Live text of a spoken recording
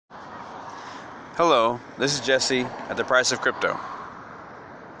Hello, this is Jesse at The Price of Crypto.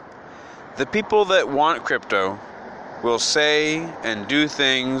 The people that want crypto will say and do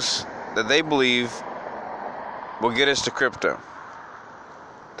things that they believe will get us to crypto.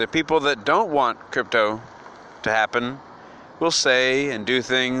 The people that don't want crypto to happen will say and do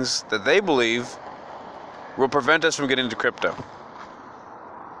things that they believe will prevent us from getting to crypto.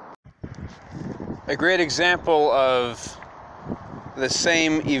 A great example of the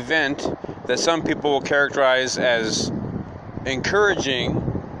same event that some people will characterize as encouraging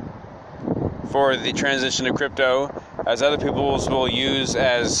for the transition to crypto, as other people will use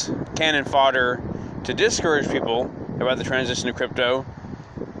as cannon fodder to discourage people about the transition to crypto,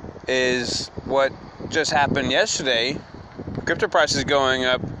 is what just happened yesterday. Crypto prices going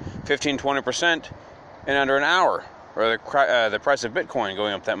up 15-20% in under an hour, or the price of Bitcoin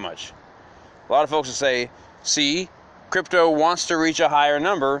going up that much. A lot of folks will say, see, crypto wants to reach a higher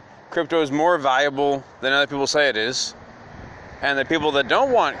number. Crypto is more valuable than other people say it is. And the people that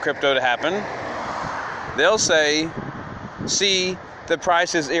don't want crypto to happen, they'll say, see, the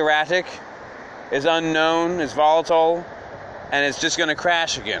price is erratic, is unknown, is volatile, and it's just going to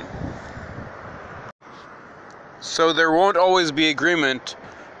crash again. So there won't always be agreement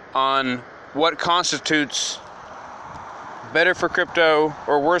on what constitutes better for crypto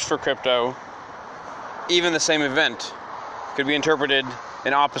or worse for crypto. Even the same event could be interpreted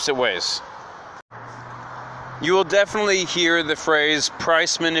in opposite ways. You will definitely hear the phrase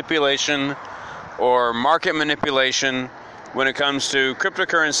price manipulation or market manipulation when it comes to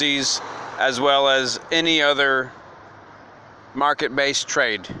cryptocurrencies, as well as any other market-based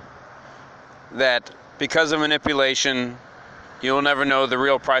trade. That because of manipulation, you'll never know the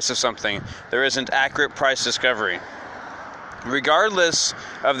real price of something. There isn't accurate price discovery. Regardless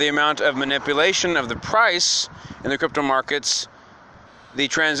of the amount of manipulation of the price in the crypto markets, the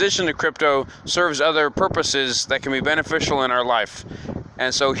transition to crypto serves other purposes that can be beneficial in our life.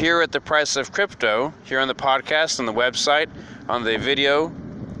 And so here at The Price of Crypto, here on the podcast, on the website, on the video,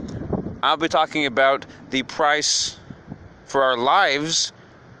 I'll be talking about the price for our lives,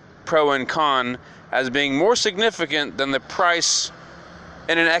 pro and con, as being more significant than the price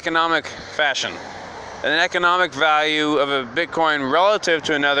in an economic fashion. An economic value of a Bitcoin relative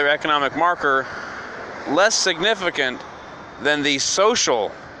to another economic marker less significant than the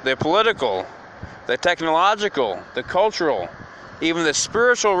social, the political, the technological, the cultural, even the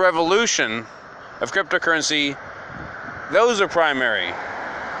spiritual revolution of cryptocurrency. Those are primary.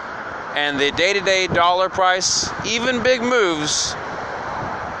 And the day-to-day dollar price, even big moves,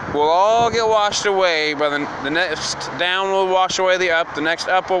 will all get washed away by the next down will wash away the up, the next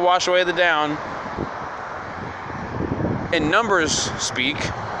up will wash away the down. In numbers speak,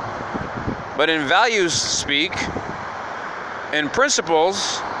 but in values speak, in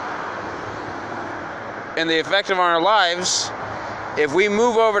principles, in the effect of our lives, if we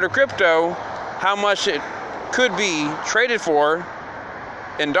move over to crypto, how much it could be traded for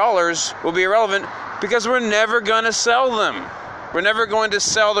in dollars will be irrelevant, because we're never going to sell them. We're never going to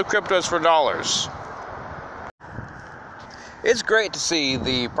sell the cryptos for dollars. It's great to see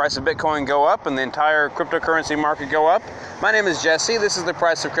the price of Bitcoin go up and the entire cryptocurrency market go up. My name is Jesse. This is The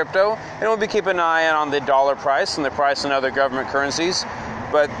Price of Crypto, and we'll be keeping an eye on the dollar price and the price in other government currencies.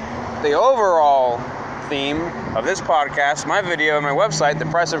 But the overall theme of this podcast, my video, and my website,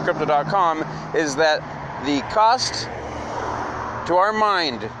 thepriceofcrypto.com, is that the cost to our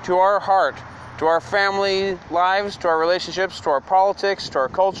mind, to our heart, to our family lives, to our relationships, to our politics, to our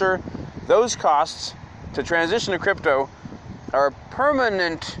culture, those costs to transition to crypto are a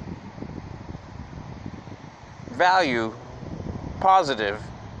permanent value, positive,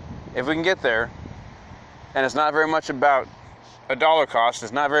 if we can get there. And it's not very much about a dollar cost.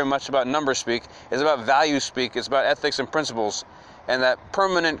 It's not very much about number speak. It's about value speak. It's about ethics and principles. And that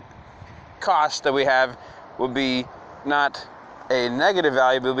permanent cost that we have will be not a negative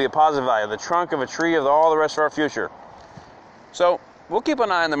value, but will be a positive value, the trunk of a tree of all the rest of our future. So we'll keep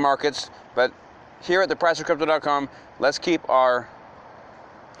an eye on the markets, but here at thepriceofcrypto.com, let's keep our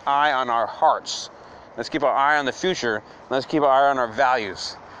eye on our hearts. Let's keep our eye on the future. Let's keep our eye on our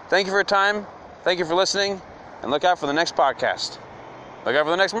values. Thank you for your time. Thank you for listening. And look out for the next podcast. Look out for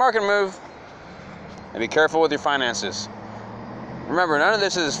the next market move. And be careful with your finances. Remember, none of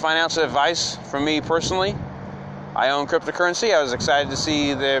this is financial advice from me personally. I own cryptocurrency. I was excited to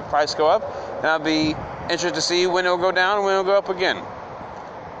see the price go up. And I'll be interested to see when it will go down and when it will go up again.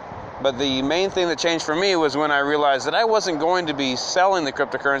 But the main thing that changed for me was when I realized that I wasn't going to be selling the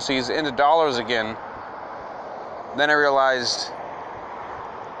cryptocurrencies into dollars again. Then I realized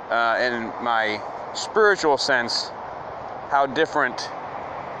in my spiritual sense how different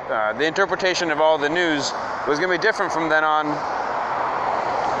the interpretation of all the news was going to be different from then on.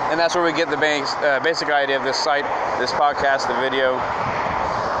 And that's where we get the basic idea of this site, this podcast, the video,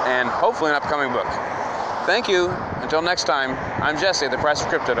 and hopefully an upcoming book. Thank you. Until next time, I'm Jesse at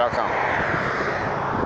thepriceofcrypto.com.